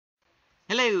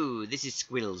Hello, this is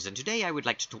Squills, and today I would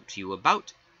like to talk to you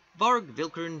about Varg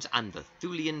Vikerns and the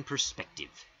Thulian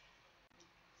perspective.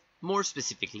 More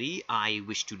specifically, I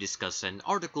wish to discuss an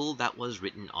article that was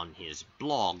written on his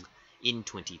blog in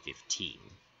 2015.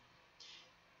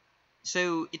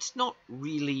 So, it's not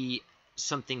really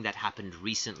something that happened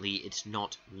recently, it's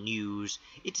not news,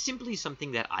 it's simply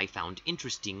something that I found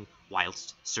interesting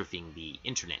whilst surfing the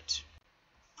internet.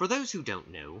 For those who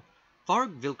don't know,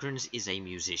 Varg Vikerns is a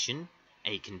musician,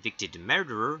 a convicted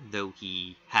murderer, though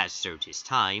he has served his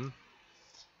time,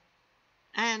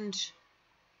 and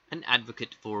an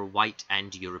advocate for white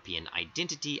and European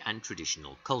identity and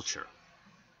traditional culture.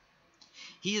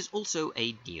 He is also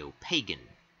a neo-pagan,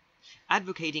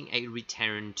 advocating a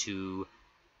return to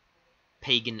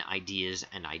pagan ideas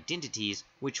and identities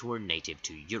which were native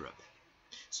to Europe.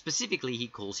 Specifically, he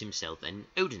calls himself an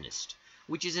Odinist,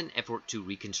 which is an effort to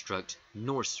reconstruct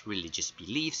Norse religious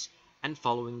beliefs and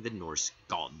following the Norse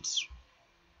gods.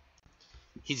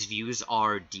 His views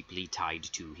are deeply tied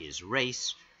to his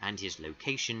race and his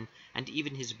location, and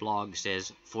even his blog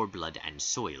says, "For blood and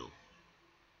soil."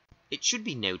 It should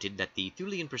be noted that the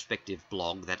Thulian Perspective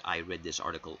blog that I read this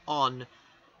article on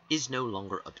is no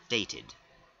longer updated.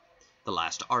 The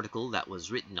last article that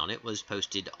was written on it was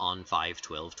posted on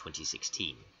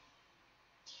 5/12/2016.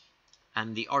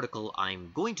 And the article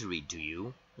I'm going to read to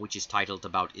you, which is titled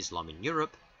About Islam in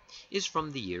Europe, is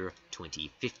from the year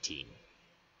 2015.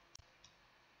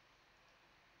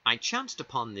 I chanced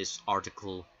upon this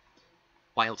article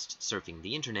whilst surfing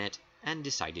the internet and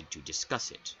decided to discuss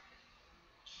it.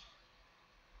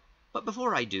 But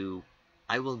before I do,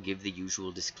 I will give the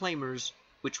usual disclaimers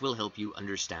which will help you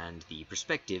understand the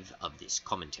perspective of this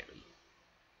commentary.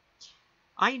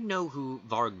 I know who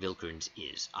Varg Vilkerns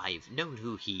is. I've known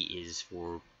who he is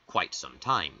for quite some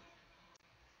time.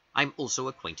 I'm also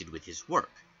acquainted with his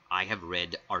work. I have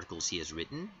read articles he has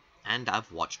written, and I've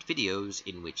watched videos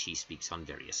in which he speaks on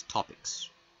various topics.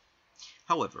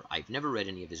 However, I've never read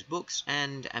any of his books,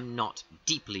 and am not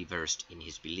deeply versed in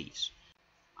his beliefs.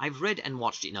 I've read and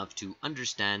watched enough to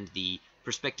understand the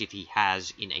perspective he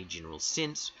has in a general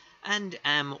sense, and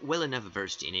am well enough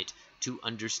versed in it to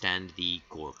understand the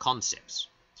core concepts.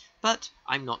 But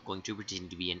I'm not going to pretend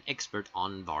to be an expert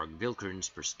on Varg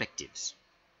Vikerns' perspectives.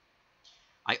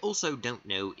 I also don't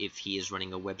know if he is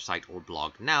running a website or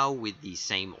blog now with the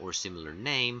same or similar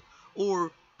name,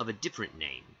 or of a different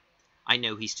name. I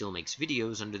know he still makes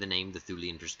videos under the name The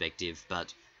Thulian Perspective,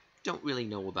 but don't really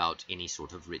know about any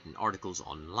sort of written articles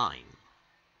online.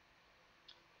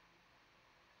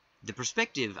 The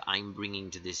perspective I'm bringing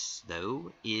to this,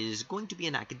 though, is going to be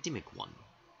an academic one.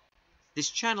 This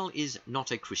channel is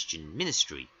not a Christian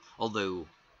ministry, although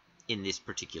in this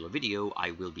particular video,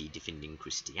 I will be defending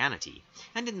Christianity,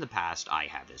 and in the past I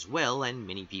have as well, and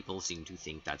many people seem to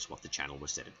think that's what the channel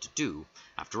was set up to do.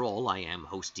 After all, I am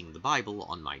hosting the Bible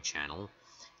on my channel,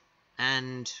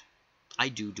 and I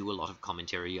do a lot of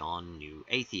commentary on New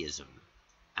Atheism,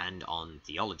 and on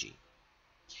theology.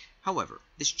 However,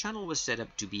 this channel was set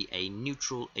up to be a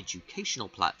neutral educational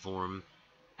platform,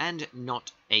 and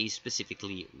not a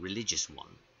specifically religious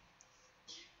one.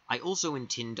 I also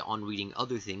intend on reading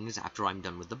other things after I'm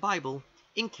done with the Bible,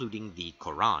 including the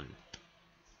Quran.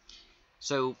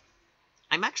 So,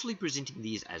 I'm actually presenting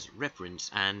these as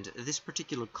reference, and this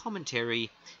particular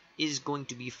commentary is going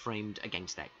to be framed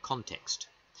against that context.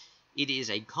 It is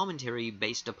a commentary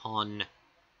based upon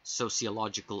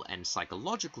sociological and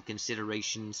psychological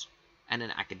considerations and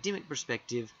an academic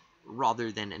perspective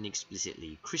rather than an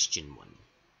explicitly Christian one.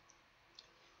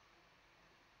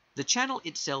 The channel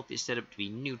itself is set up to be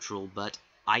neutral, but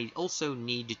I also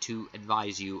need to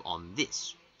advise you on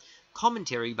this.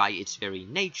 Commentary, by its very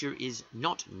nature, is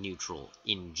not neutral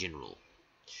in general.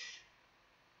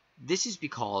 This is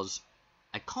because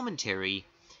a commentary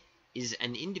is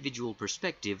an individual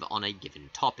perspective on a given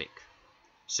topic.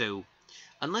 So,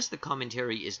 unless the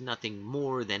commentary is nothing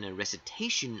more than a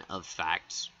recitation of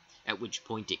facts, at which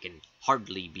point it can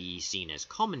hardly be seen as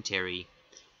commentary,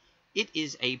 it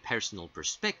is a personal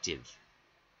perspective.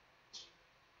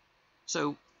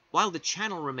 So, while the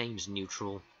channel remains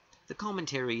neutral, the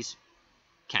commentaries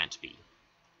can't be.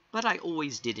 But I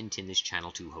always did intend this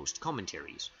channel to host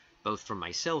commentaries, both from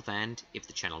myself and, if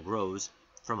the channel grows,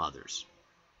 from others.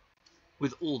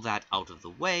 With all that out of the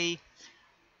way,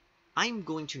 I'm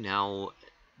going to now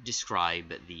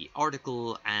describe the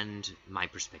article and my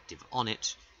perspective on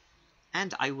it,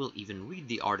 and I will even read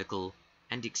the article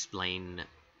and explain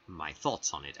my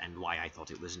thoughts on it and why I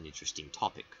thought it was an interesting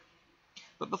topic.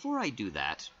 But before I do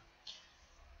that,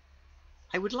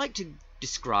 I would like to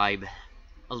describe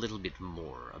a little bit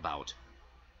more about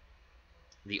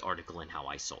the article and how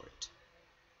I saw it.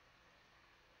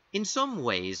 In some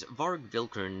ways, Varg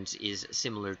Vikerns is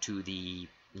similar to the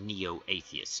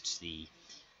neo-atheists, the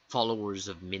followers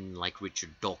of men like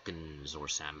Richard Dawkins or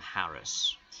Sam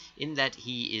Harris, in that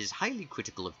he is highly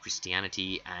critical of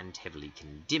Christianity and heavily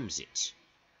condemns it.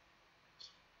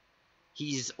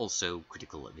 He's also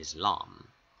critical of Islam.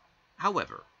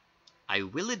 However, I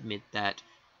will admit that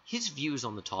his views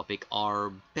on the topic are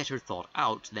better thought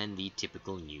out than the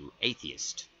typical new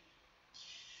atheist.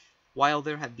 While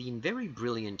there have been very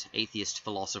brilliant atheist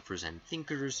philosophers and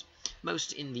thinkers,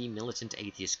 most in the militant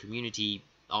atheist community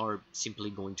are simply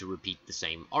going to repeat the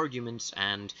same arguments,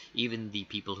 and even the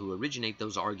people who originate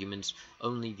those arguments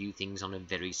only view things on a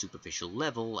very superficial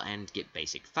level and get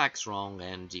basic facts wrong,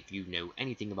 and if you know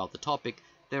anything about the topic,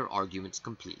 their arguments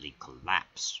completely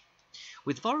collapse.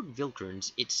 With Varg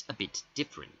Vikerns, it's a bit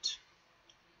different,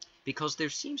 because there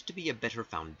seems to be a better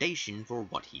foundation for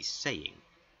what he's saying.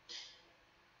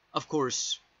 Of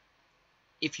course,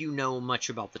 if you know much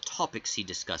about the topics he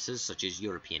discusses, such as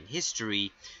European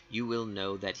history, you will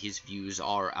know that his views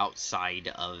are outside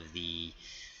of the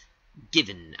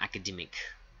given academic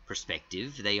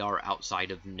perspective. They are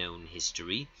outside of known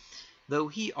history, though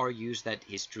he argues that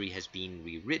history has been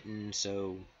rewritten,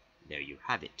 so there you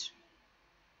have it.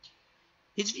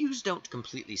 His views don't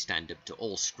completely stand up to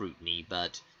all scrutiny,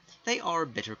 but they are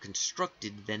better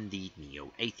constructed than the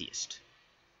neo-atheist.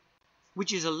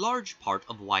 Which is a large part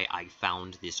of why I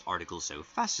found this article so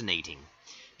fascinating,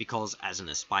 because as an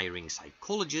aspiring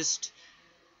psychologist,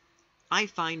 I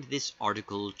find this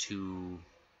article to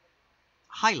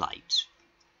highlight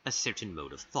a certain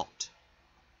mode of thought.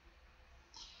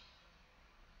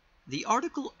 The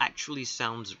article actually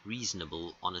sounds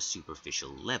reasonable on a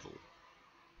superficial level.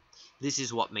 This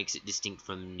is what makes it distinct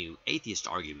from new atheist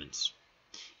arguments.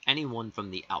 Anyone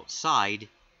from the outside,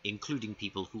 including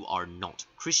people who are not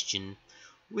Christian,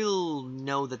 will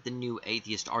know that the new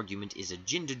atheist argument is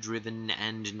agenda-driven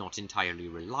and not entirely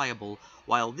reliable,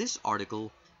 while this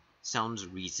article sounds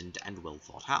reasoned and well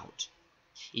thought out.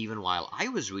 Even while I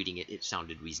was reading it, it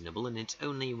sounded reasonable, and it's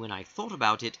only when I thought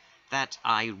about it that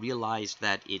I realized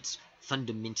that it's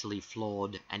fundamentally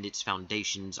flawed and its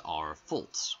foundations are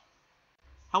false.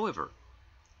 However,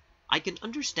 I can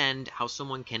understand how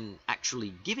someone can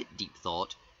actually give it deep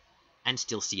thought and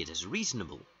still see it as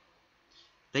reasonable.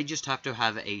 They just have to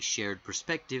have a shared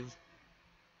perspective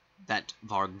that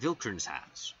Varg Vikerns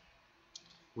has,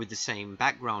 with the same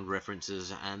background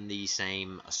references and the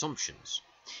same assumptions.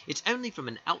 It's only from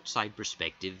an outside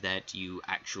perspective that you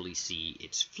actually see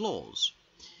its flaws,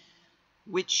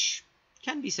 which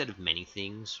can be said of many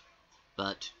things,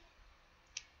 but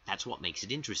that's what makes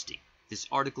it interesting. This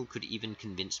article could even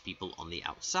convince people on the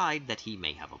outside that he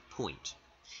may have a point,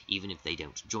 even if they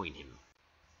don't join him.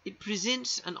 It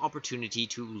presents an opportunity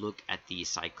to look at the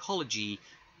psychology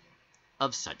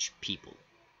of such people,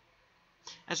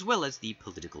 as well as the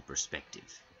political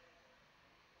perspective.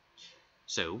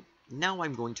 So, now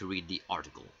I'm going to read the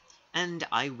article, and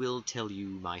I will tell you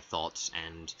my thoughts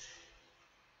and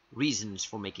reasons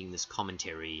for making this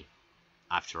commentary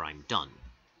after I'm done.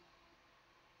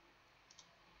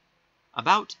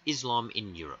 About Islam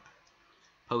in Europe,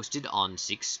 posted on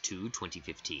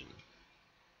 6/2/2015.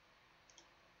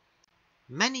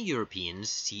 Many Europeans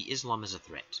see Islam as a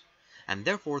threat, and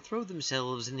therefore throw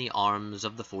themselves in the arms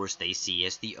of the force they see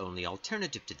as the only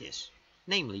alternative to this,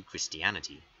 namely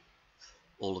Christianity.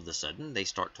 All of a sudden, they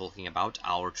start talking about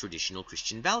our traditional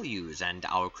Christian values and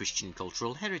our Christian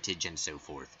cultural heritage and so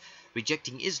forth,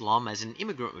 rejecting Islam as an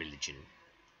immigrant religion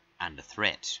and a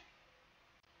threat.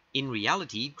 In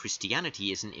reality,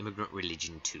 Christianity is an immigrant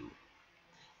religion too,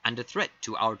 and a threat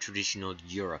to our traditional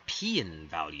European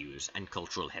values and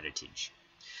cultural heritage.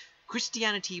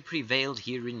 Christianity prevailed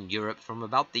here in Europe from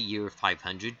about the year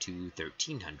 500 to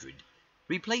 1300,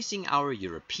 replacing our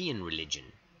European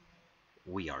religion,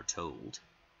 we are told.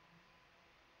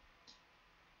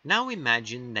 Now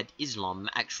imagine that Islam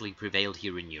actually prevailed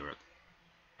here in Europe,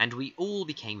 and we all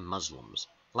became Muslims,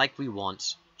 like we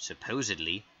once,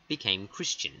 supposedly, became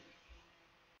Christian.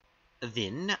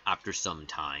 Then, after some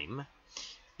time,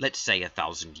 let's say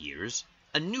 1,000 years,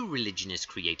 a new religion is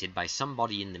created by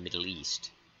somebody in the Middle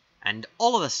East, and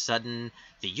all of a sudden,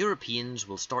 the Europeans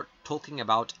will start talking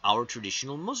about our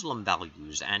traditional Muslim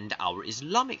values and our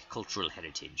Islamic cultural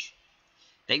heritage.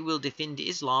 They will defend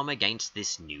Islam against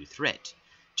this new threat,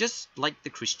 just like the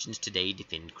Christians today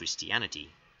defend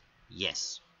Christianity.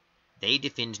 Yes, they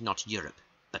defend not Europe,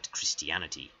 but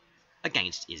Christianity,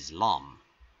 against Islam.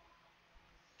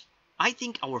 I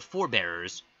think our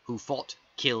forebears, who fought,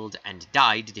 killed, and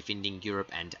died defending Europe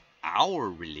and our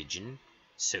religion,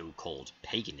 so-called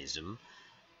paganism,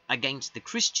 against the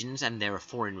Christians and their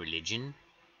foreign religion,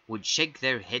 would shake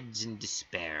their heads in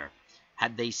despair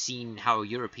had they seen how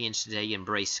Europeans today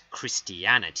embrace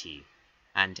Christianity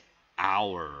and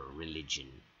our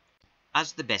religion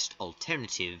as the best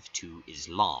alternative to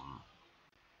Islam.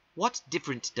 What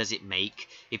difference does it make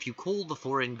if you call the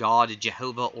foreign god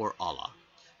Jehovah or Allah?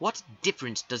 What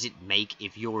difference does it make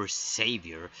if your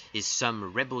savior is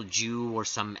some rebel Jew or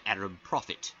some Arab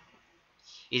prophet?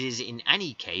 It is in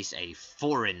any case a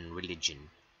foreign religion,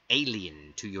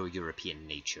 alien to your European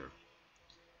nature.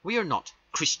 We are not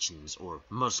Christians or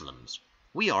Muslims.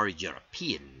 We are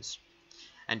Europeans.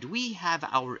 And we have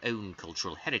our own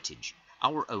cultural heritage,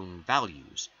 our own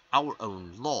values, our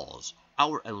own laws,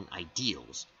 our own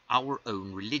ideals, our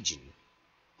own religion.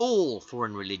 All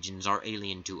foreign religions are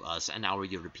alien to us and our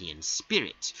European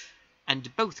spirit,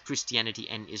 and both Christianity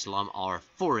and Islam are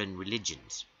foreign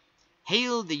religions.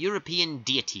 Hail the European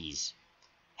deities!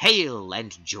 Hail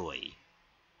and joy!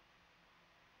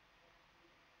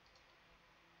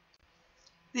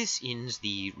 This ends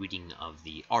the reading of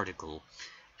the article,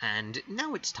 and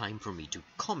now it's time for me to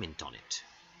comment on it.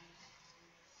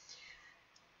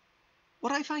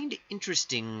 What I find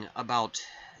interesting about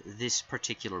this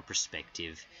particular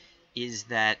perspective is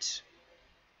that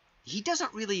he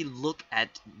doesn't really look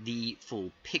at the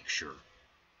full picture.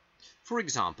 For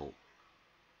example,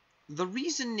 the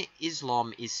reason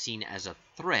Islam is seen as a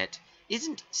threat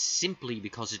isn't simply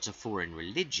because it's a foreign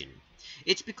religion.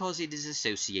 It's because it is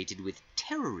associated with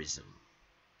terrorism.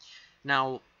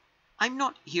 Now, I'm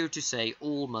not here to say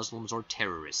all Muslims are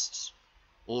terrorists,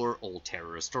 or all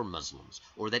terrorists are Muslims,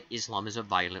 or that Islam is a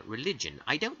violent religion.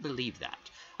 I don't believe that.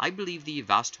 I believe the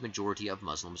vast majority of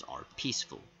Muslims are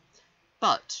peaceful.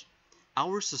 But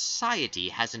our society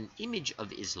has an image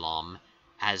of Islam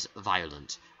as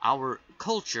violent. Our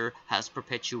culture has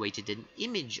perpetuated an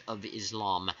image of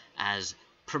Islam as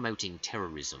promoting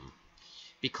terrorism,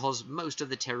 because most of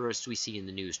the terrorists we see in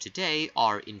the news today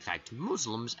are in fact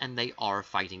Muslims, and they are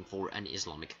fighting for an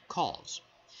Islamic cause.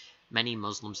 Many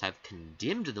Muslims have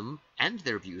condemned them and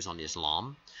their views on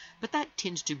Islam, but that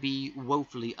tends to be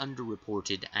woefully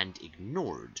underreported and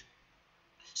ignored.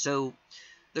 So,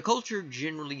 the culture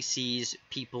generally sees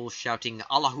people shouting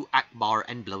Allahu Akbar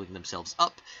and blowing themselves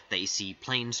up, they see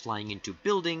planes flying into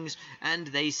buildings, and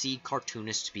they see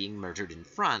cartoonists being murdered in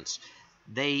France.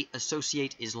 They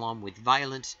associate Islam with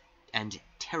violence and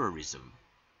terrorism.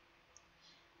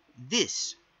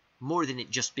 This, more than it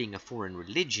just being a foreign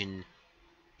religion,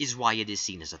 is why it is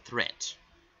seen as a threat.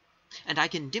 And I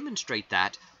can demonstrate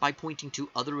that by pointing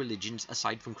to other religions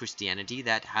aside from Christianity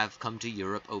that have come to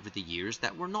Europe over the years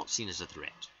that were not seen as a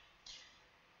threat.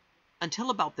 Until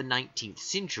about the 19th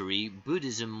century,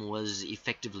 Buddhism was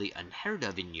effectively unheard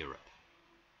of in Europe.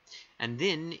 And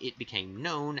then it became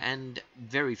known, and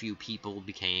very few people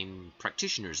became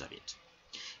practitioners of it.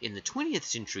 In the 20th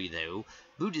century, though,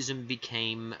 Buddhism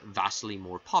became vastly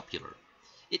more popular.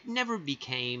 It never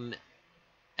became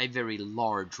a very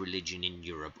large religion in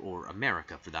Europe, or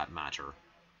America for that matter.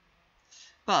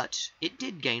 But it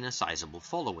did gain a sizable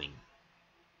following.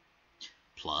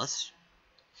 Plus,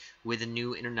 with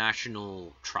new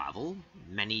international travel,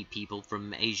 many people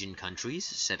from Asian countries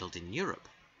settled in Europe.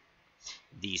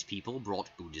 These people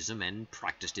brought Buddhism and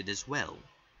practiced it as well.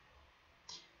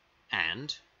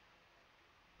 And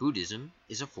Buddhism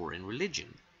is a foreign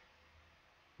religion.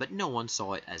 But no one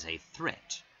saw it as a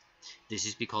threat. This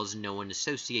is because no one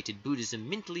associated Buddhism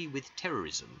mentally with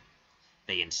terrorism.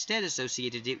 They instead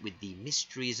associated it with the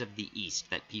mysteries of the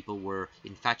East that people were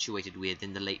infatuated with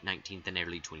in the late 19th and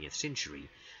early 20th century.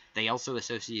 They also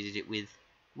associated it with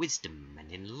wisdom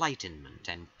and enlightenment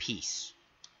and peace.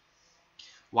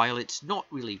 While it's not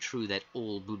really true that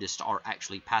all Buddhists are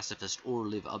actually pacifist or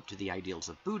live up to the ideals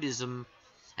of Buddhism,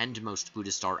 and most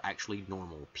Buddhists are actually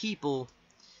normal people,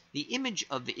 the image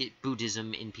of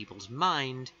Buddhism in people's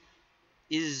mind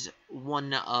is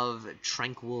one of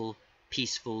tranquil,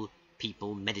 peaceful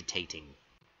people meditating.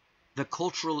 The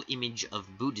cultural image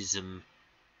of Buddhism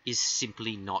is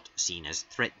simply not seen as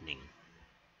threatening.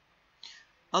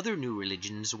 Other new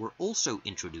religions were also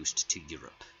introduced to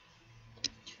Europe.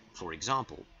 For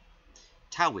example,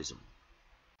 Taoism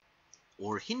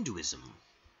or Hinduism.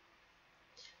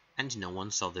 And no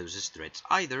one saw those as threats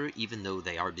either, even though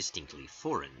they are distinctly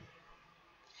foreign.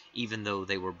 Even though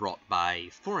they were brought by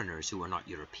foreigners who were not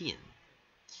European.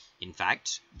 In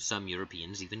fact, some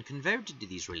Europeans even converted to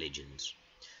these religions.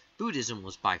 Buddhism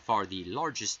was by far the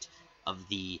largest of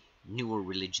the newer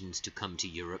religions to come to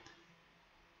Europe,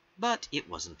 but it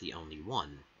wasn't the only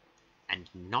one, and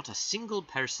not a single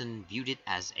person viewed it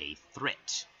as a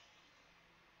threat.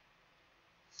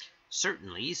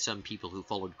 Certainly, some people who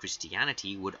followed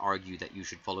Christianity would argue that you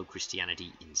should follow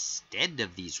Christianity instead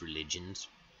of these religions,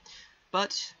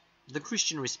 but the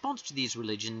Christian response to these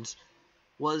religions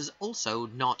was also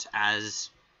not as,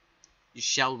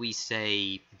 shall we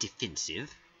say,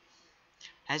 defensive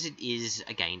as it is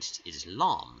against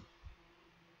Islam.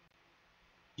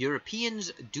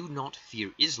 Europeans do not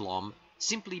fear Islam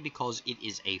simply because it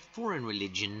is a foreign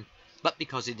religion, but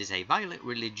because it is a violent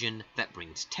religion that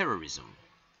brings terrorism.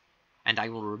 And I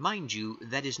will remind you,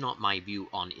 that is not my view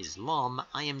on Islam.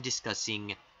 I am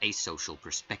discussing a social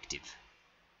perspective.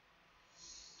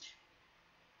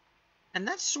 And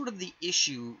that's sort of the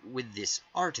issue with this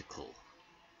article,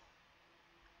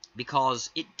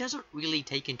 because it doesn't really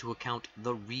take into account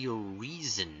the real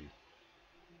reason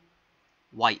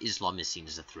why Islam is seen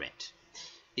as a threat.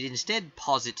 It instead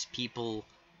posits people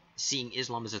seeing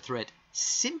Islam as a threat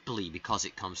simply because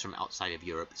it comes from outside of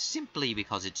Europe, simply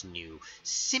because it's new,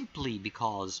 simply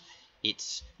because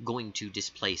it's going to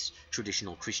displace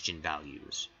traditional Christian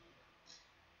values.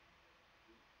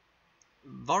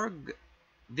 Varg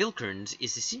Vikerns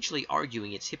is essentially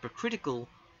arguing it's hypocritical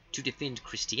to defend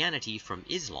Christianity from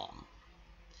Islam,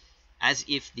 as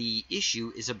if the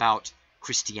issue is about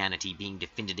Christianity being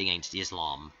defended against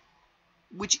Islam,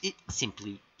 which it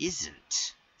simply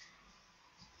isn't.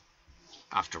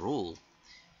 After all,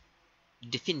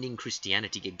 defending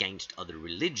Christianity against other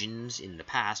religions in the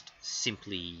past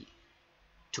simply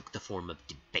took the form of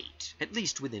debate, at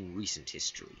least within recent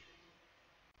history.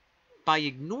 By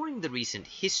ignoring the recent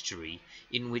history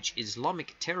in which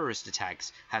Islamic terrorist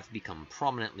attacks have become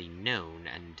prominently known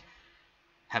and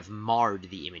have marred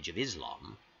the image of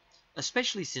Islam,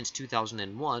 especially since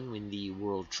 2001 when the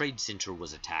World Trade Center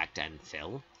was attacked and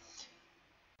fell,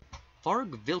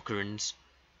 Varg Vikerns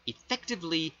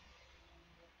effectively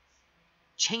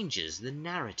changes the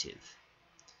narrative,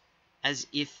 as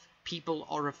if people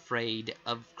are afraid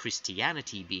of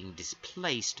Christianity being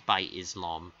displaced by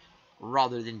Islam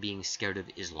rather than being scared of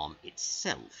Islam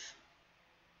itself.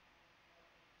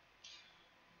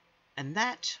 And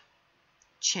that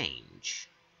change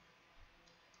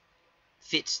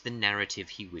fits the narrative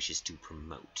he wishes to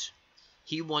promote.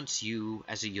 He wants you,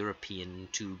 as a European,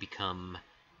 to become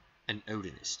an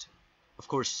Odinist. Of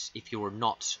course, if you're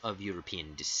not of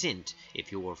European descent,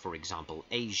 if you're, for example,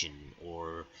 Asian,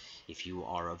 or if you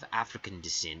are of African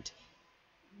descent,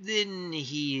 then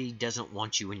he doesn't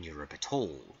want you in Europe at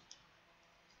all.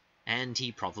 And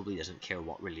he probably doesn't care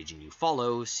what religion you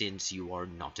follow, since you are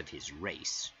not of his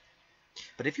race.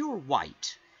 But if you're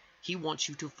white, he wants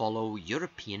you to follow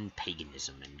European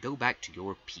paganism and go back to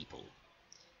your people.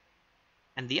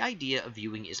 And the idea of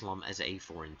viewing Islam as a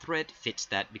foreign threat fits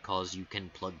that because you can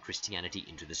plug Christianity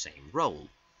into the same role,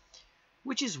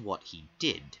 which is what he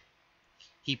did.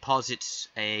 He posits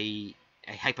a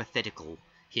hypothetical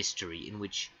history in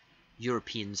which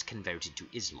Europeans converted to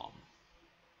Islam.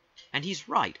 And he's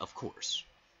right, of course.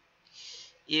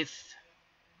 If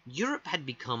Europe had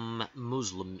become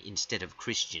Muslim instead of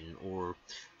Christian, or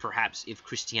perhaps if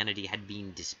Christianity had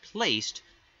been displaced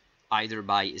either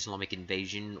by Islamic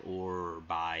invasion or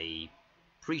by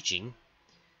preaching,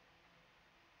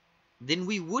 then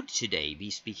we would today be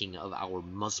speaking of our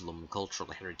Muslim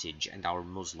cultural heritage and our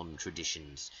Muslim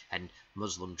traditions and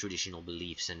Muslim traditional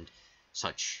beliefs and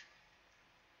such.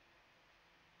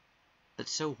 But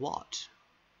so what?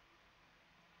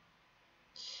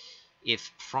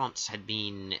 If France had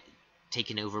been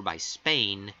taken over by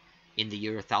Spain in the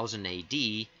year 1000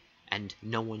 AD, and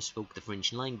no one spoke the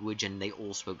French language and they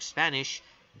all spoke Spanish,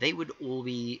 they would all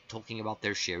be talking about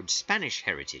their shared Spanish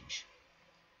heritage.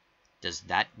 Does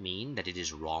that mean that it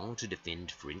is wrong to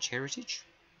defend French heritage?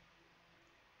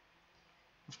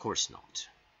 Of course not.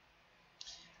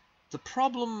 The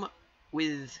problem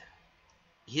with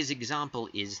his example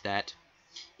is that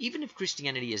even if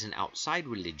Christianity is an outside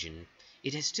religion,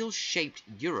 it has still shaped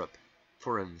Europe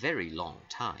for a very long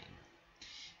time,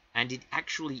 and it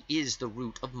actually is the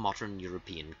root of modern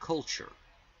European culture.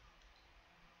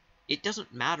 It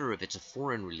doesn't matter if it's a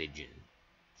foreign religion.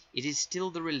 It is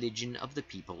still the religion of the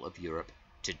people of Europe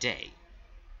today.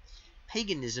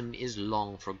 Paganism is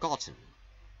long forgotten.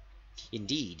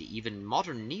 Indeed, even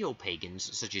modern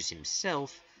neo-pagans, such as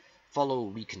himself, follow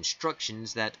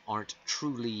reconstructions that aren't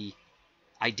truly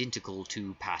identical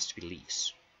to past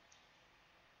beliefs.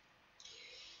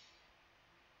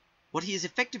 What he is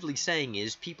effectively saying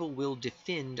is people will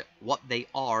defend what they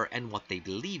are and what they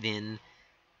believe in,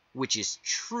 which is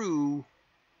true,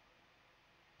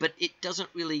 but it doesn't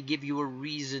really give you a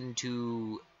reason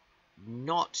to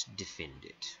not defend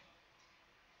it.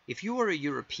 If you are a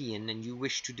European and you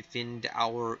wish to defend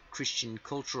our Christian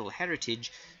cultural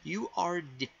heritage, you are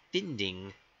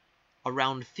defending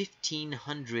around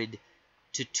 1500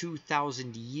 to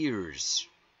 2000 years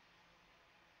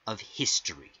of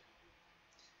history.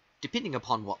 Depending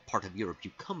upon what part of Europe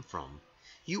you come from,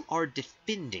 you are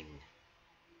defending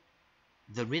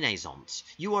the Renaissance.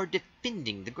 You are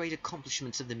defending the great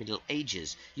accomplishments of the Middle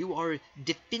Ages. You are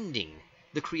defending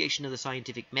the creation of the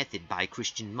scientific method by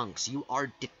Christian monks. You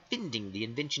are defending the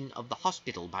invention of the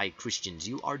hospital by Christians.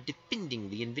 You are defending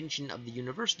the invention of the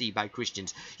university by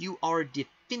Christians. You are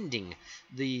defending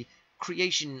the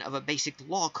creation of a basic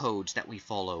law codes that we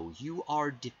follow. You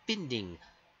are defending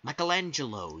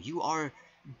Michelangelo. You are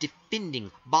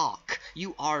defending Bach.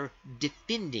 You are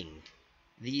defending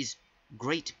these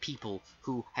great people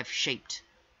who have shaped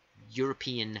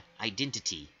European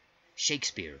identity.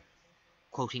 Shakespeare,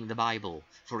 quoting the Bible,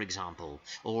 for example,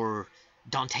 or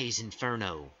Dante's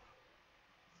Inferno.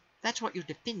 That's what you're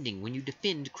defending when you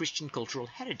defend Christian cultural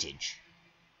heritage.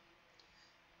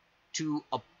 To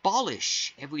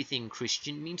abolish everything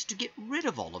Christian means to get rid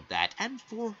of all of that, and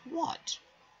for what?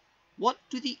 What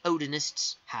do the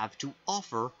Odinists have to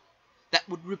offer that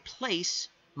would replace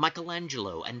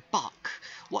Michelangelo and Bach?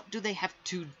 What do they have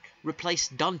to replace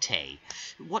Dante?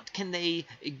 What can they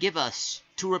give us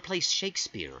to replace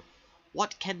Shakespeare?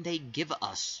 What can they give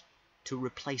us to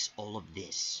replace all of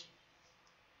this?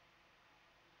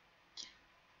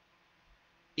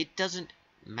 It doesn't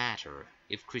matter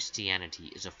if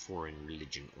Christianity is a foreign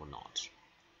religion or not,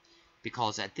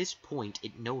 because at this point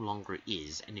it no longer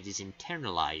is, and it is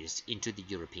internalized into the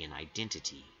European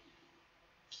identity.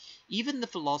 Even the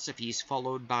philosophies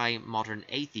followed by modern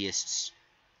atheists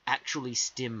actually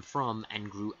stem from and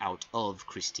grew out of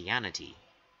Christianity.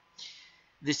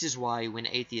 This is why when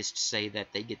atheists say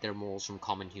that they get their morals from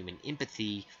common human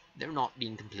empathy, they're not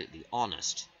being completely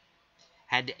honest.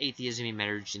 Had atheism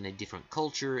emerged in a different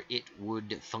culture, it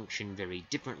would function very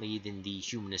differently than the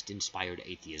humanist-inspired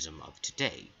atheism of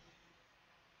today.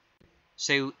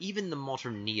 So even the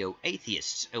modern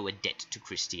neo-atheists owe a debt to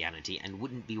Christianity and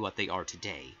wouldn't be what they are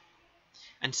today.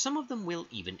 And some of them will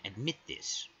even admit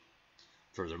this.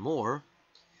 Furthermore,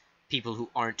 people who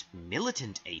aren't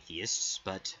militant atheists,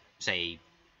 but, say,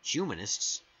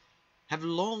 humanists, have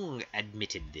long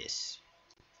admitted this.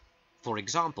 For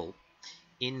example,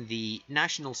 in the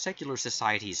National Secular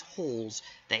Society's halls,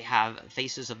 they have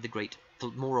faces of the great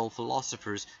moral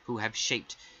philosophers who have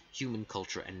shaped human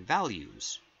culture and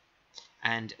values.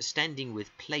 And standing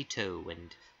with Plato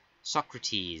and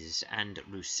Socrates and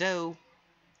Rousseau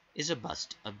is a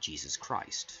bust of Jesus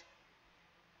Christ.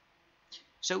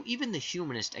 So even the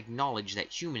humanists acknowledge that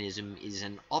humanism is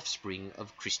an offspring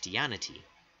of Christianity.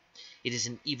 It is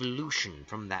an evolution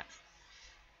from that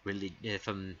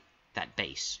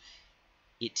base.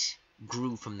 It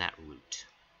grew from that root.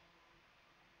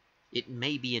 It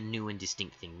may be a new and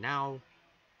distinct thing now,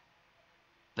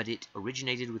 but it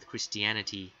originated with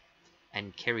Christianity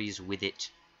and carries with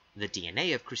it the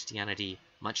DNA of Christianity,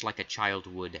 much like a child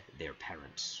would their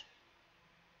parents.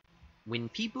 When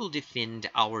people defend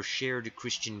our shared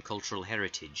Christian cultural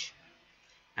heritage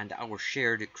and our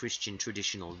shared Christian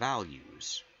traditional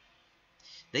values,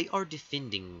 they are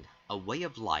defending a way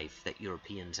of life that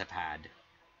Europeans have had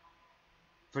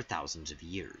for thousands of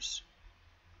years.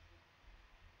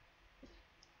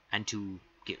 And to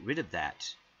get rid of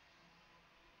that,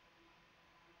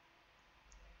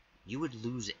 you would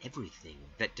lose everything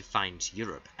that defines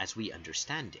Europe as we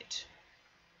understand it.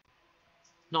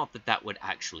 Not that that would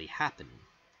actually happen.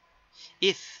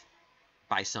 If,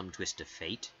 by some twist of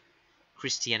fate,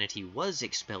 Christianity was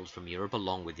expelled from Europe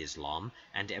along with Islam,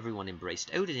 and everyone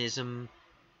embraced Odinism,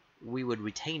 we would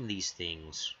retain these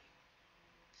things,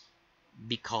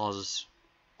 because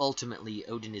ultimately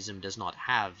Odinism does not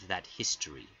have that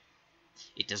history.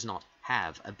 It does not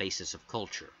have a basis of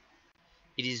culture.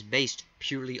 It is based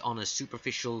purely on a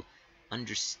superficial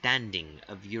understanding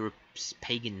of Europe's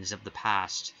pagans of the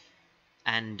past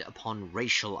and upon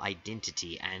racial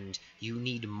identity, and you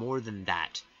need more than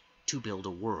that to build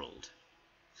a world.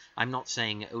 I'm not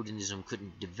saying Odinism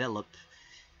couldn't develop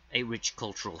a rich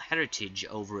cultural heritage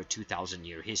over a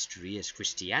 2,000-year history as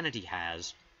Christianity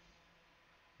has,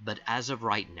 but as of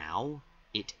right now,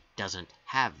 it doesn't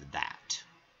have that.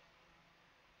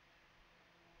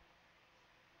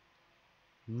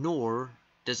 Nor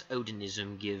does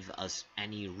Odinism give us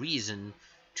any reason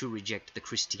to reject the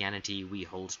Christianity we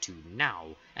hold to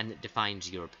now, and that defines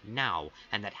Europe now,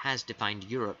 and that has defined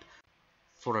Europe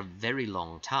for a very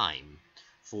long time,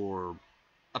 for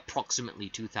approximately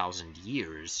 2,000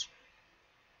 years,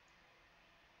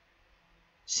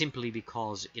 simply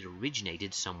because it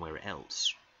originated somewhere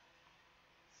else.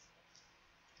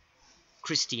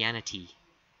 Christianity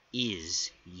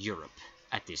is Europe.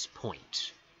 at this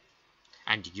point.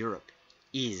 And Europe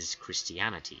is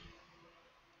Christianity.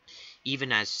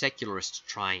 Even as secularists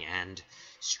try and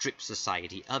strip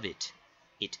society of it,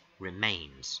 it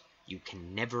remains. You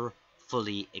can never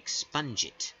fully expunge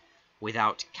it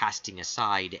without casting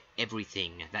aside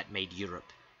everything that made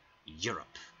Europe,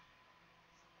 Europe.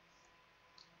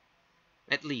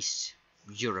 At least,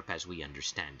 Europe as we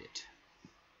understand it.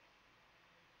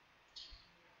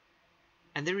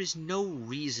 And there is no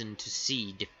reason to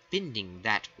see defending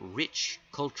that rich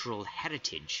cultural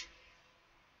heritage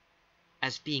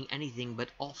as being anything but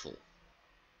awful.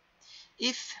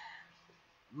 If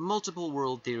multiple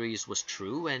world theories was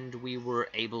true, and we were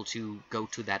able to go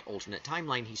to that alternate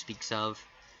timeline he speaks of,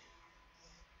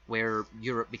 where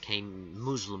Europe became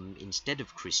Muslim instead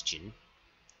of Christian,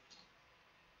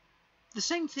 the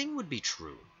same thing would be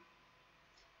true.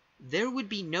 There would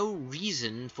be no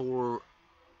reason for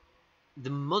the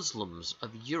Muslims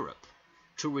of Europe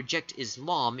to reject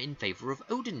Islam in favor of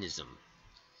Odinism.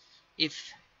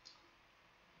 If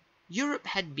Europe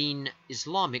had been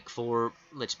Islamic for,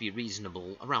 let's be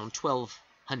reasonable, around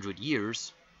 1200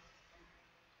 years,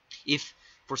 if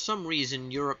for some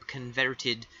reason Europe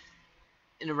converted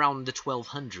in around the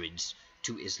 1200s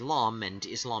to Islam, and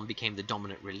Islam became the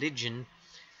dominant religion,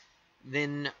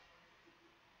 then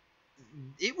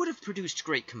it would have produced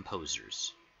great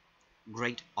composers,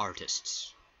 great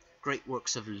artists, great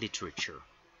works of literature.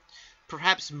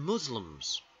 Perhaps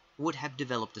Muslims would have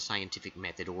developed a scientific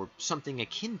method or something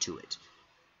akin to it.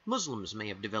 Muslims may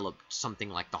have developed something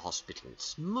like the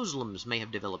hospitals. Muslims may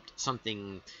have developed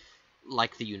something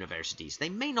like the universities. They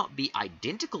may not be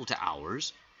identical to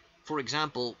ours. For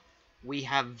example, we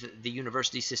have the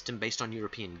university system based on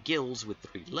European guilds with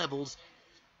 3 levels.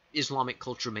 Islamic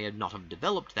culture may not have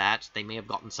developed that. They may have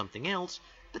gotten something else,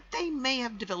 but they may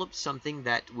have developed something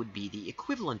that would be the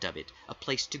equivalent of it, a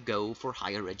place to go for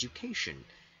higher education.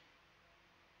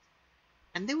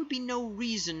 And there would be no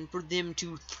reason for them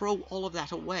to throw all of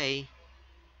that away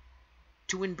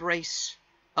to embrace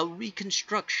a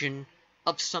reconstruction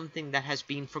of something that has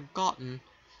been forgotten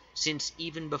since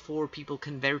even before people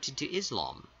converted to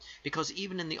Islam. Because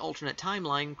even in the alternate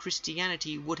timeline,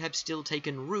 Christianity would have still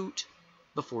taken root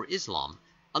before Islam,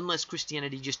 unless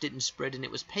Christianity just didn't spread and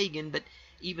it was pagan. But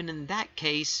even in that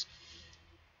case,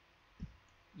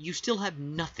 you still have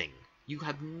nothing. You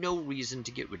have no reason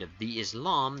to get rid of the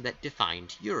Islam that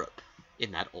defined Europe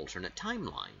in that alternate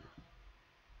timeline.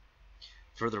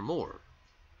 Furthermore,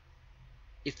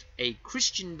 if a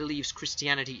Christian believes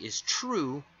Christianity is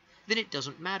true, then it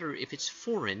doesn't matter if it's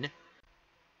foreign,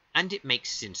 and it makes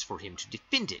sense for him to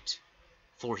defend it,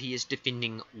 for he is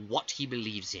defending what he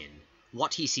believes in,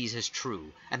 what he sees as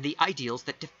true, and the ideals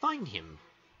that define him.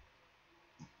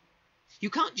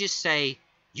 You can't just say,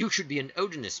 you should be an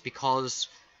Odinist because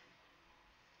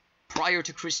prior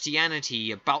to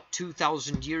Christianity, about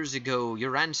 2,000 years ago,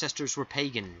 your ancestors were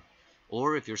pagan.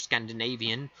 Or, if you're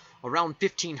Scandinavian, around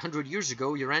 1,500 years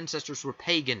ago, your ancestors were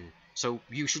pagan, so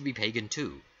you should be pagan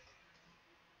too.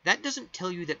 That doesn't tell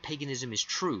you that paganism is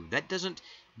true. That doesn't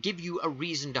give you a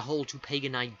reason to hold to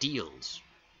pagan ideals.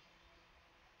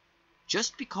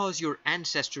 Just because your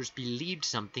ancestors believed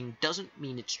something doesn't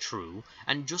mean it's true,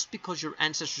 and just because your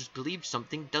ancestors believed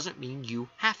something doesn't mean you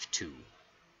have to.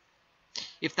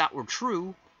 If that were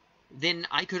true, then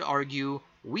I could argue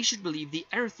we should believe the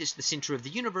Earth is the center of the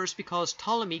universe because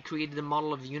Ptolemy created the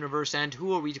model of the universe, and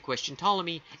who are we to question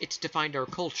Ptolemy? It's defined our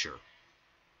culture.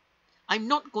 I'm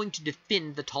not going to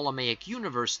defend the Ptolemaic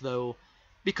universe, though,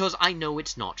 because I know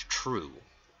it's not true.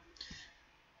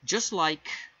 Just like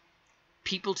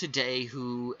people today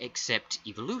who accept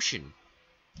evolution.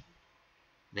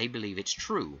 They believe it's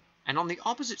true. And on the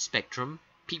opposite spectrum,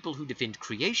 people who defend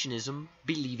creationism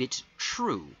believe it's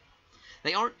true.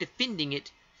 They aren't defending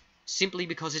it simply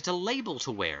because it's a label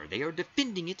to wear. They are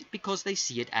defending it because they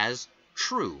see it as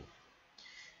true.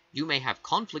 You may have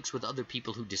conflicts with other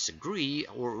people who disagree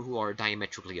or who are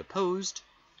diametrically opposed,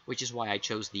 which is why I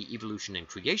chose the evolution and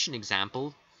creation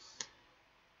example.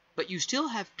 But you still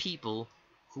have people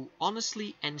who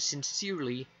honestly and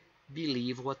sincerely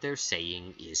believe what they're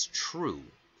saying is true.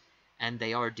 And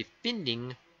they are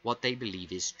defending what they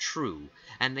believe is true.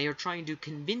 And they are trying to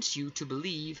convince you to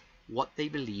believe what they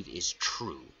believe is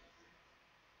true.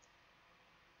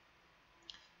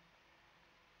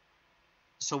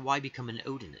 So why become an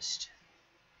Odinist?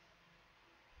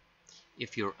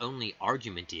 If your only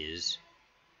argument is,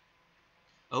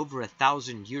 over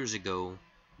 1,000 years ago,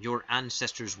 your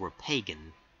ancestors were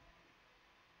pagan,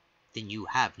 then you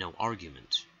have no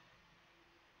argument.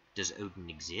 Does Odin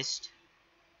exist?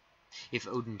 If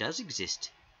Odin does exist,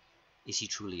 is he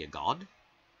truly a god?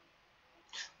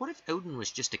 What if Odin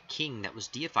was just a king that was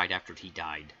deified after he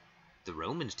died? The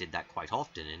Romans did that quite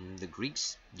often, and the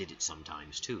Greeks did it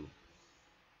sometimes too.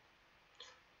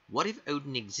 What if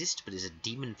Odin exists but is a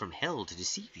demon from hell to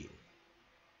deceive you?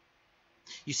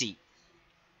 You see,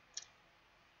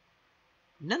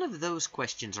 none of those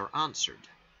questions are answered.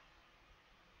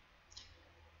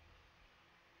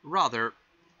 Rather,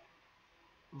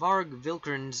 Varg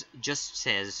Vikerns just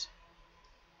says,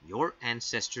 your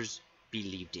ancestors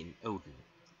believed in Odin.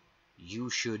 You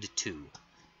should too,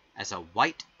 as a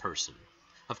white person.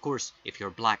 Of course, if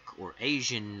you're black or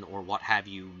Asian or what have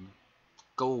you,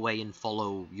 go away and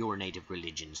follow your native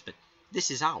religions, but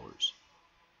this is ours.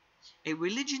 A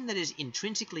religion that is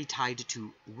intrinsically tied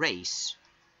to race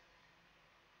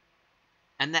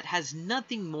and that has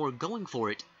nothing more going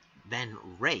for it than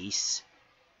race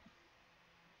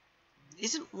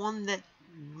isn't one that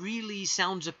really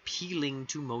sounds appealing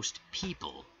to most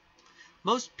people.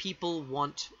 Most people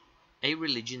want a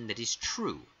religion that is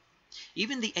true.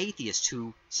 Even the atheists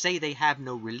who say they have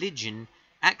no religion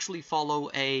actually follow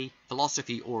a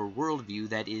philosophy or worldview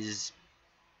that is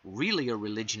really a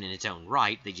religion in its own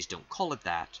right, they just don't call it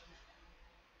that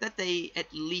they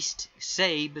at least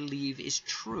say believe is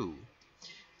true.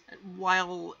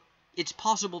 While it's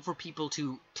possible for people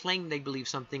to claim they believe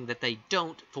something that they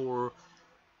don't for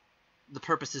the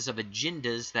purposes of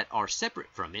agendas that are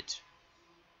separate from it,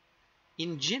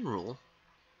 in general,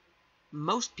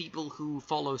 most people who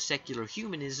follow secular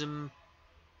humanism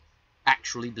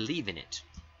actually believe in it.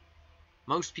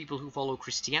 Most people who follow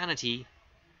Christianity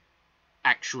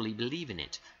actually believe in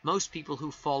it. Most people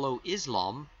who follow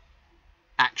Islam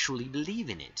actually believe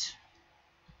in it.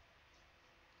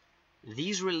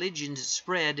 These religions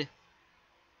spread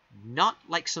not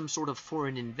like some sort of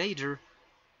foreign invader,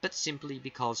 but simply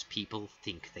because people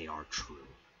think they are true.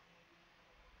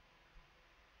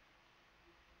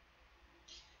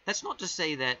 That's not to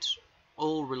say that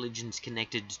all religions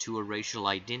connected to a racial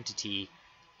identity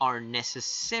are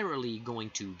necessarily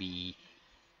going to be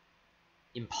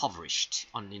impoverished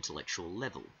on an intellectual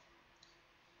level.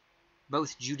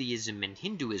 Both Judaism and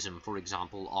Hinduism, for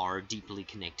example, are deeply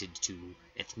connected to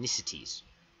ethnicities.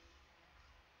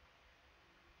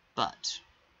 But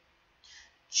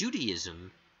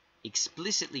Judaism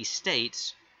explicitly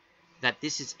states that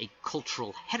this is a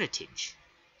cultural heritage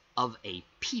of a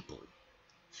people.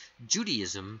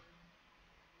 Judaism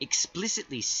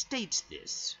explicitly states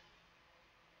this.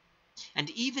 And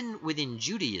even within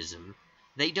Judaism,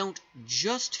 they don't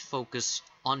just focus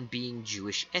on being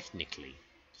Jewish ethnically.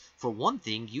 For one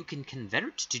thing, you can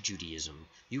convert to Judaism.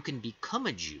 You can become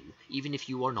a Jew, even if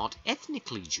you are not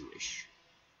ethnically Jewish.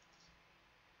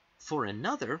 For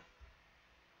another,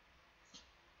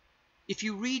 if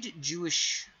you read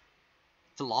Jewish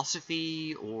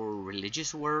philosophy or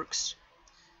religious works,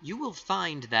 you will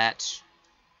find that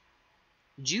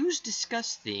Jews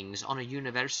discuss things on a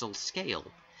universal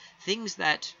scale, things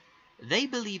that they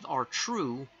believe are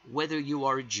true whether you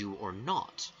are a Jew or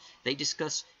not. They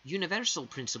discuss universal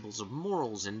principles of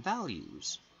morals and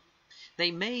values.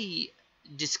 They may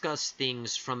discuss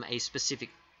things from a specific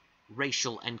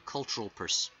racial and cultural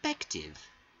perspective,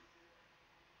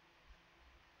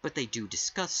 but they do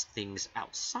discuss things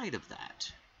outside of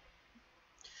that.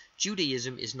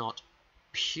 Judaism is not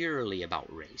purely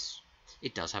about race.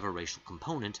 It does have a racial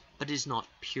component, but it is not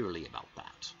purely about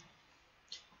that.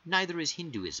 Neither is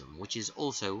Hinduism, which is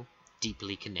also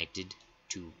deeply connected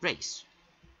to race.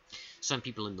 Some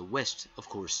people in the West, of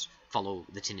course, follow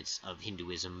the tenets of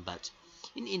Hinduism, but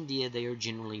in India they are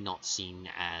generally not seen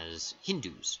as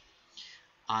Hindus.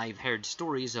 I've heard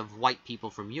stories of white people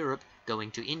from Europe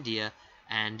going to India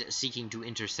and seeking to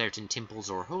enter certain temples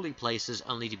or holy places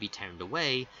only to be turned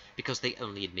away because they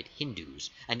only admit Hindus,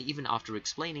 and even after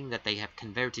explaining that they have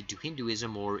converted to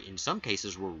Hinduism or in some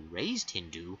cases were raised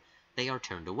Hindu, they are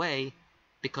turned away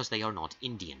because they are not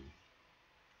Indian.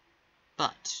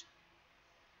 But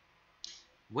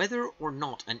whether or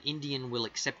not an Indian will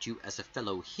accept you as a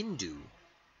fellow Hindu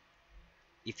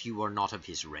if you are not of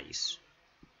his race,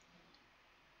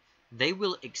 they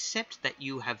will accept that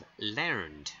you have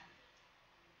learned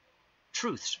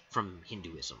truths from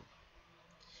Hinduism.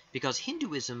 Because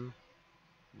Hinduism,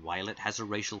 while it has a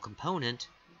racial component,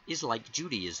 is like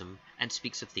Judaism and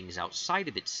speaks of things outside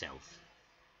of itself.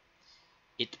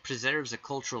 It preserves a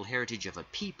cultural heritage of a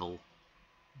people,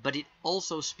 but it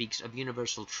also speaks of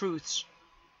universal truths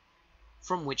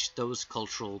from which those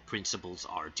cultural principles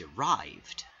are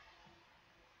derived.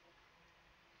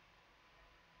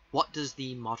 What does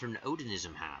the modern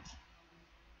Odinism have?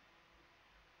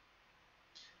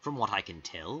 From what I can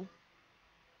tell,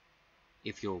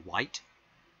 if you're white,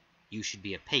 you should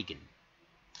be a pagan.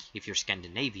 If you're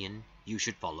Scandinavian, you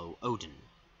should follow Odin.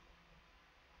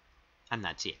 And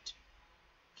that's it.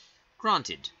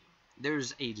 Granted,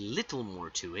 there's a little more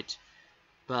to it,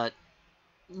 but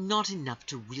not enough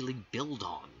to really build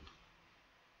on.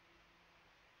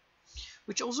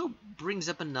 Which also brings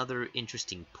up another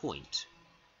interesting point.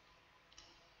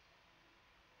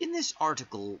 In this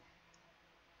article,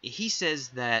 he says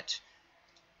that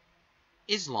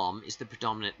Islam is the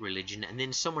predominant religion, and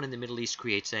then someone in the Middle East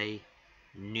creates a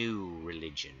new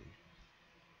religion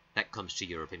that comes to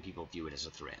Europe, and people view it as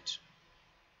a threat.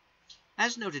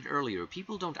 As noted earlier,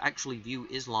 people don't actually view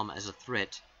Islam as a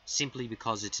threat simply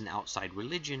because it's an outside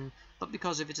religion, but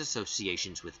because of its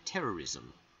associations with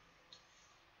terrorism.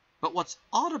 But what's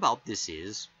odd about this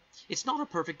is, it's not a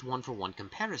perfect one-for-one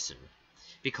comparison,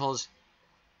 because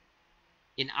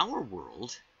in our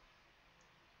world,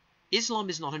 Islam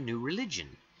is not a new religion.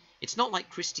 It's not like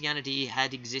Christianity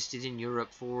had existed in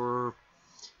Europe for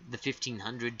the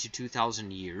 1500 to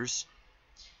 2000 years,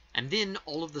 and then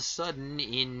all of a sudden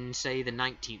in, say, the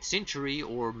 19th century,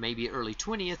 or maybe early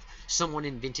 20th, someone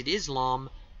invented Islam,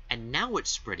 and now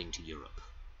it's spreading to Europe.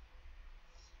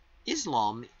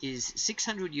 Islam is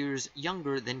 600 years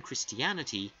younger than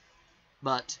Christianity,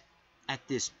 but at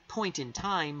this point in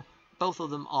time, both of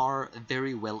them are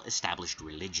very well-established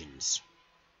religions.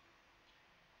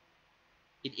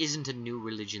 It isn't a new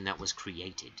religion that was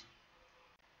created.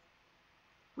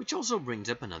 Which also brings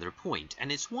up another point,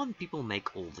 and it's one people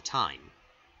make all the time.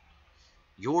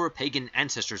 Your pagan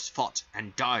ancestors fought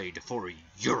and died for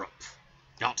Europe,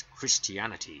 not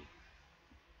Christianity.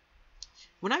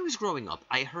 When I was growing up,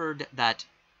 I heard that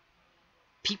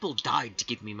people died to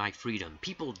give me my freedom.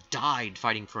 People died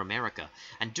fighting for America.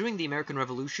 And during the American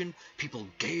Revolution, people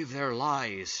gave their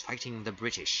lives fighting the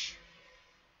British.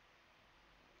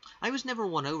 I was never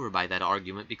won over by that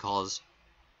argument because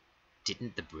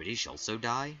didn't the British also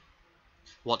die?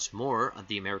 What's more,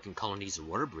 the American colonies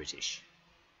were British.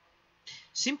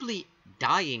 Simply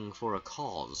dying for a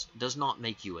cause does not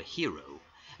make you a hero,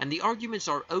 and the arguments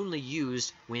are only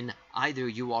used when either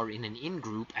you are in an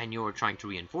in-group and you're trying to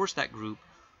reinforce that group,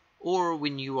 or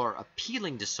when you are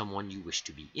appealing to someone you wish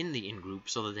to be in the in-group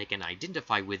so that they can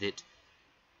identify with it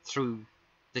through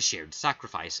the shared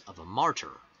sacrifice of a martyr.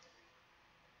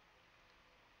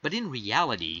 But in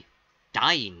reality,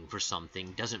 dying for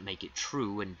something doesn't make it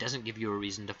true and doesn't give you a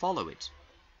reason to follow it.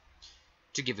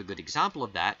 To give a good example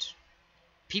of that,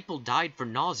 people died for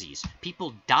Nazis.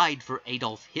 People died for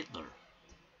Adolf Hitler.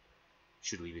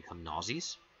 Should we become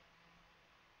Nazis?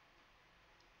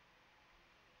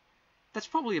 That's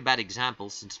probably a bad example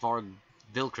since Varg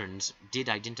Vikerns did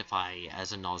identify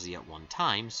as a Nazi at one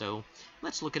time, so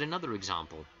let's look at another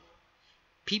example.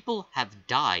 People have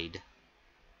died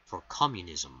for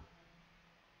communism.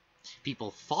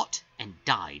 People fought and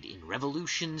died in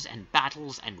revolutions and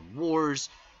battles and wars,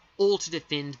 all to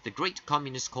defend the great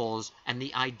communist cause and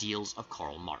the ideals of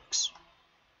Karl Marx.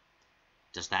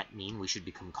 Does that mean we should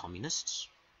become communists?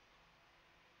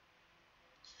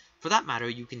 For that matter,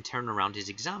 you can turn around his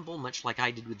example much like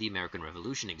I did with the American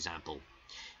Revolution example.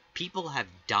 People have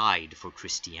died for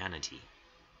Christianity.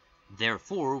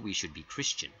 Therefore, we should be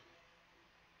Christian.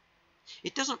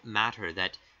 It doesn't matter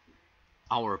that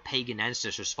our pagan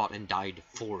ancestors fought and died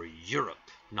for Europe,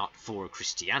 not for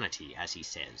Christianity, as he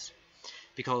says.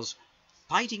 Because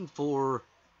fighting for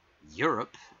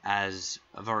Europe, as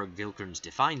Varg Vikerns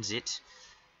defines it,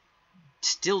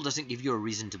 still doesn't give you a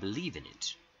reason to believe in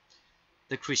it.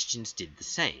 The Christians did the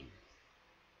same.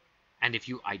 And if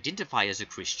you identify as a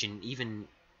Christian, even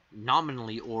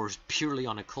nominally or purely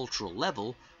on a cultural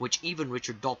level, which even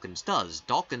Richard Dawkins does,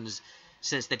 Dawkins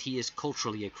says that he is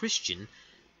culturally a Christian,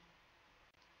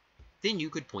 then you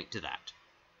could point to that.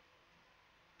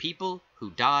 People who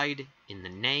died in the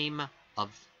name of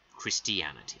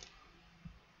Christianity.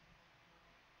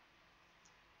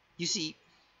 You see,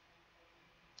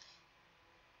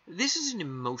 this is an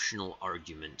emotional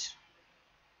argument,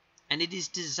 and it is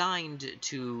designed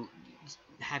to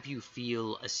have you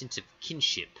feel a sense of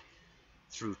kinship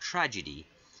through tragedy,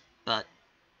 but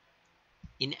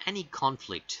in any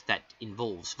conflict that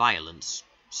involves violence,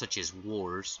 such as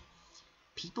wars,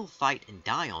 people fight and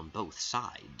die on both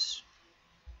sides.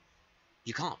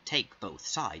 You can't take both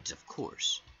sides, of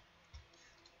course.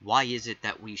 Why is it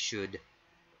that we should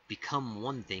become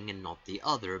one thing and not the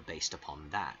other based upon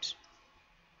that?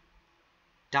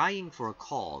 Dying for a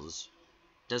cause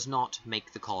does not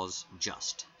make the cause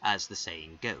just, as the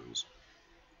saying goes.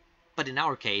 But in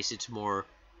our case, it's more,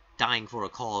 dying for a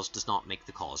cause does not make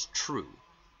the cause true.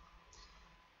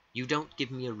 You don't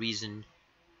give me a reason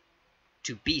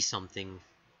to be something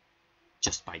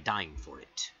just by dying for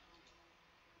it.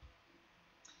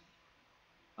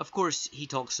 Of course, he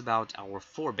talks about our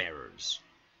forebears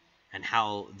and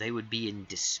how they would be in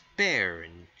despair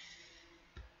and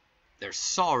their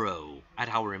sorrow at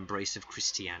our embrace of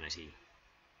Christianity.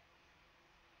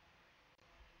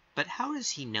 But how does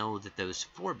he know that those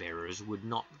forebears would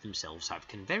not themselves have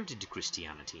converted to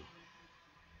Christianity?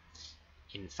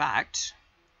 In fact,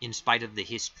 in spite of the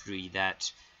history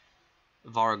that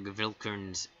Varg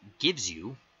Vikerns gives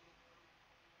you,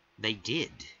 they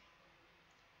did.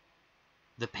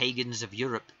 The pagans of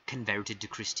Europe converted to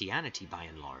Christianity by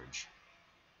and large.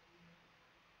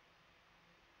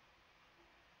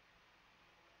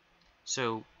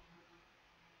 So,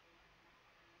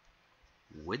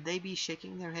 would they be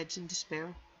shaking their heads in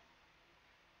despair?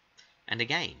 And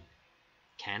again,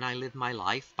 can I live my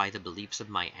life by the beliefs of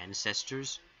my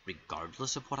ancestors,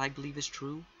 regardless of what I believe is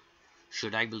true?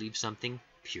 Should I believe something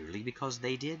purely because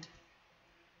they did?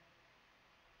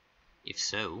 If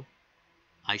so,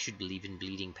 I should believe in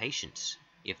bleeding patients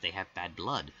if they have bad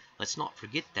blood. Let's not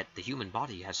forget that the human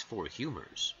body has 4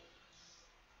 humors.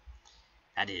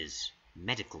 That is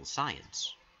medical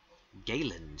science.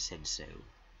 Galen said so.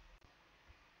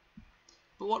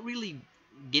 But what really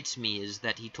gets me is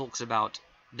that he talks about,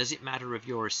 does it matter if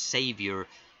your savior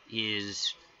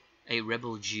is a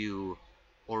rebel Jew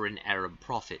or an Arab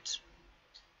prophet?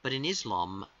 But in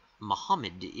Islam,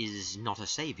 Muhammad is not a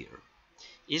savior.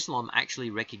 Islam actually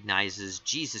recognizes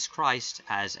Jesus Christ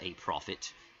as a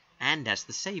prophet and as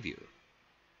the savior.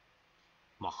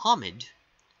 Muhammad,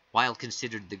 while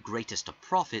considered the greatest of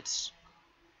prophets,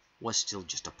 was still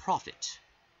just a prophet.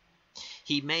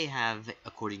 He may have,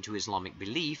 according to Islamic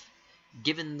belief,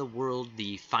 given the world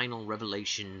the final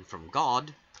revelation from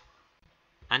God,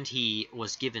 and he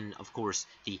was given, of course,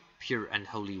 the pure and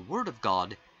holy word of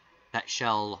God that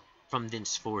shall from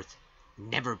thenceforth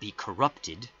never be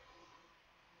corrupted,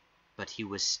 but he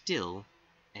was still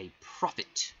a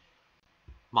prophet.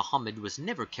 Muhammad was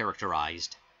never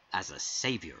characterized as a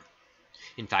savior.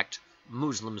 In fact,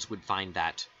 Muslims would find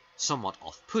that somewhat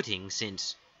off-putting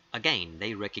since, again,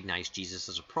 they recognize Jesus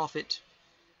as a prophet,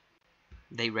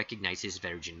 they recognize his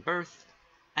virgin birth,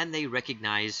 and they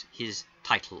recognize his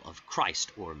title of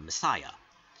Christ or Messiah.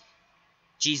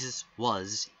 Jesus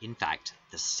was, in fact,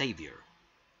 the savior.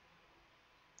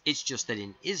 It's just that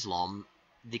in Islam,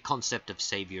 the concept of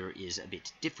savior is a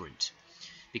bit different,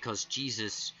 because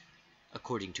Jesus,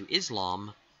 according to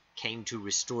Islam, came to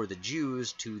restore the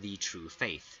Jews to the true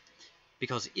faith.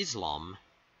 Because Islam,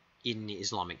 in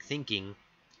Islamic thinking,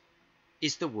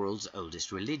 is the world's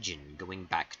oldest religion, going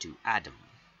back to Adam.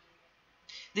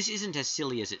 This isn't as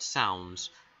silly as it sounds,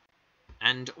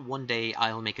 and one day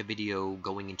I'll make a video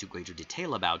going into greater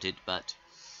detail about it, but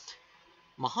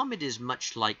Muhammad is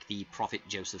much like the prophet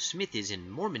Joseph Smith is in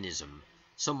Mormonism,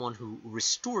 someone who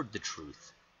restored the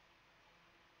truth,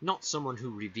 not someone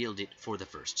who revealed it for the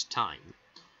first time.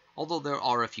 Although there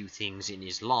are a few things in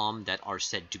Islam that are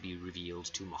said to be revealed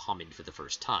to Muhammad for the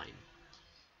first time.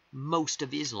 Most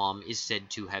of Islam is said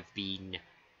to have been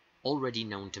already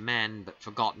known to man but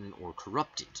forgotten or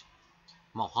corrupted.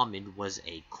 Muhammad was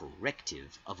a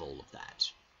corrective of all of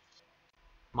that.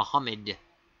 Muhammad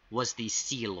was the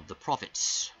seal of the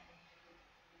prophets.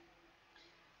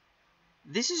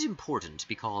 This is important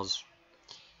because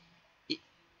it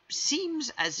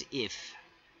seems as if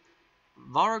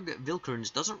Varg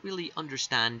Vikerns doesn't really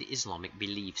understand Islamic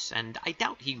beliefs, and I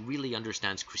doubt he really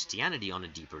understands Christianity on a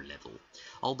deeper level,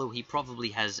 although he probably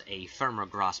has a firmer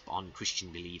grasp on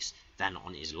Christian beliefs than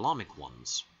on Islamic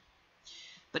ones.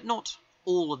 But not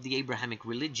all of the Abrahamic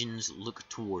religions look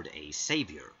toward a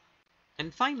savior.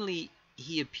 And finally,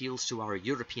 he appeals to our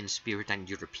European spirit and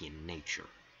European nature.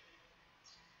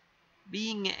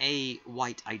 Being a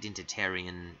white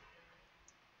identitarian,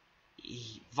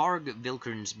 Varg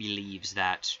Vikerns believes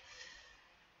that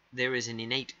there is an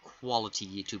innate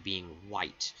quality to being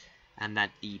white, and that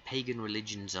the pagan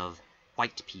religions of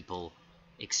white people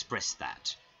express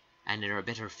that, and are a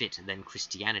better fit than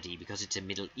Christianity because it's a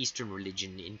Middle Eastern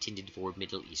religion intended for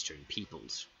Middle Eastern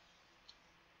peoples.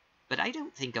 But I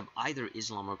don't think of either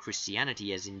Islam or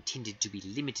Christianity as intended to be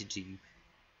limited to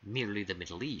merely the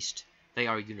Middle East. They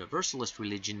are universalist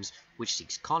religions which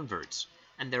seeks converts,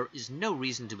 and there is no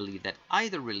reason to believe that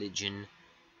either religion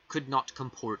could not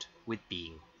comport with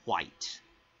being white.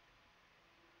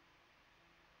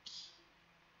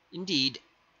 Indeed,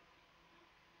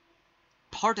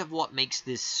 part of what makes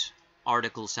this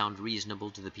article sound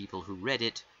reasonable to the people who read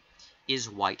it is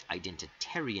white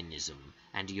identitarianism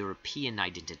and European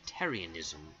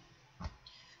identitarianism.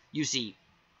 You see,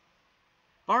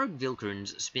 Varg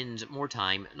Vikerns spends more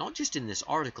time, not just in this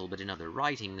article but in other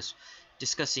writings,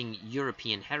 discussing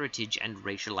European heritage and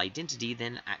racial identity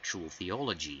than actual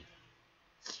theology.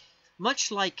 Much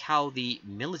like how the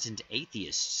militant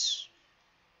atheists,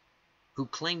 who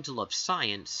claim to love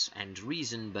science and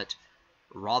reason, but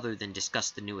rather than discuss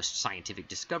the newest scientific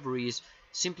discoveries,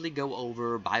 simply go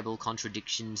over Bible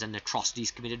contradictions and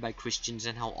atrocities committed by Christians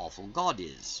and how awful God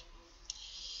is.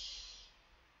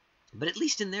 But at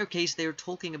least in their case, they are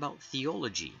talking about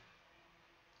theology.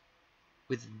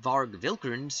 With Varg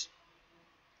Vikerns,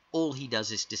 all he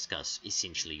does is discuss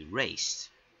essentially race.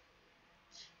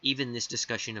 Even this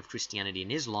discussion of Christianity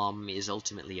and Islam is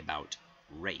ultimately about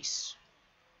race.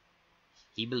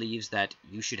 He believes that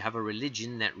you should have a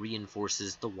religion that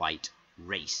reinforces the white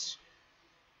race.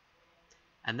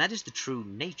 And that is the true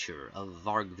nature of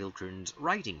Varg Vikerns'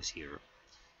 writings here.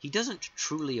 He doesn't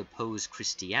truly oppose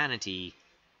Christianity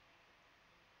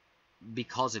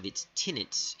because of its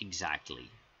tenets exactly,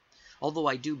 although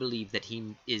I do believe that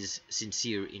he is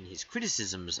sincere in his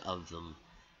criticisms of them,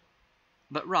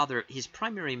 but rather his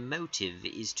primary motive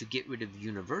is to get rid of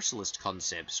universalist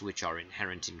concepts which are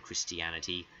inherent in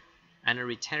Christianity, and a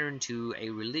return to a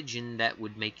religion that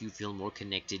would make you feel more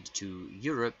connected to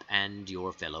Europe and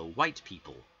your fellow white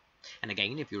people. And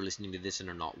again, if you're listening to this and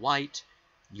are not white,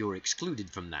 you're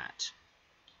excluded from that.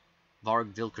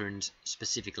 Varg Vikerns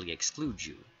specifically excludes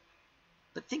you.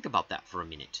 But think about that for a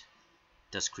minute.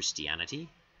 Does Christianity?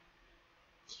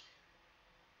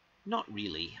 Not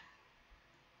really.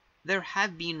 There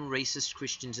have been racist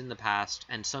Christians in the past,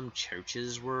 and some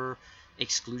churches were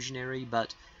exclusionary,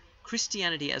 but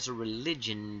Christianity as a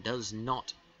religion does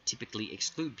not typically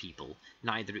exclude people,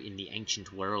 neither in the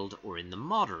ancient world or in the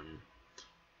modern.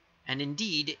 And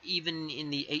indeed, even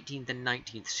in the 18th and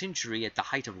 19th century, at the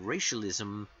height of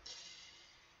racialism,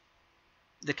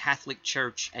 the Catholic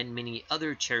Church and many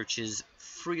other churches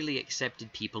freely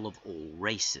accepted people of all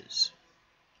races.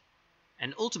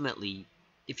 And ultimately,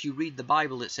 if you read the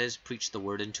Bible, it says, preach the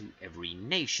word unto every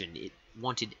nation. It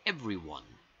wanted everyone.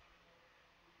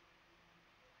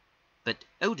 But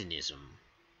Odinism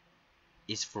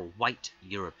is for white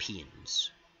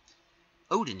Europeans.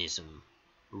 Odinism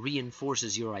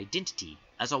reinforces your identity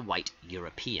as a white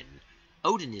European.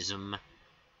 Odinism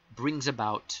brings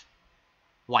about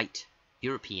white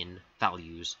European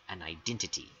values and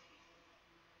identity.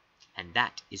 And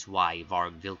that is why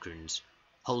Varg Vikerns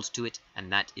holds to it,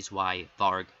 and that is why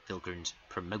Varg Vikerns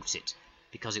promotes it,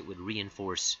 because it would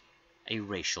reinforce a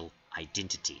racial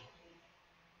identity.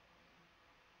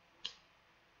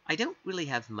 I don't really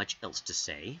have much else to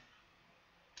say,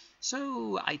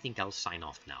 so I think I'll sign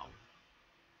off now.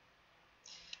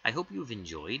 I hope you've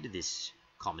enjoyed this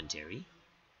commentary.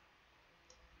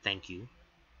 Thank you,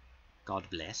 God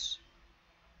bless,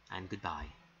 and goodbye.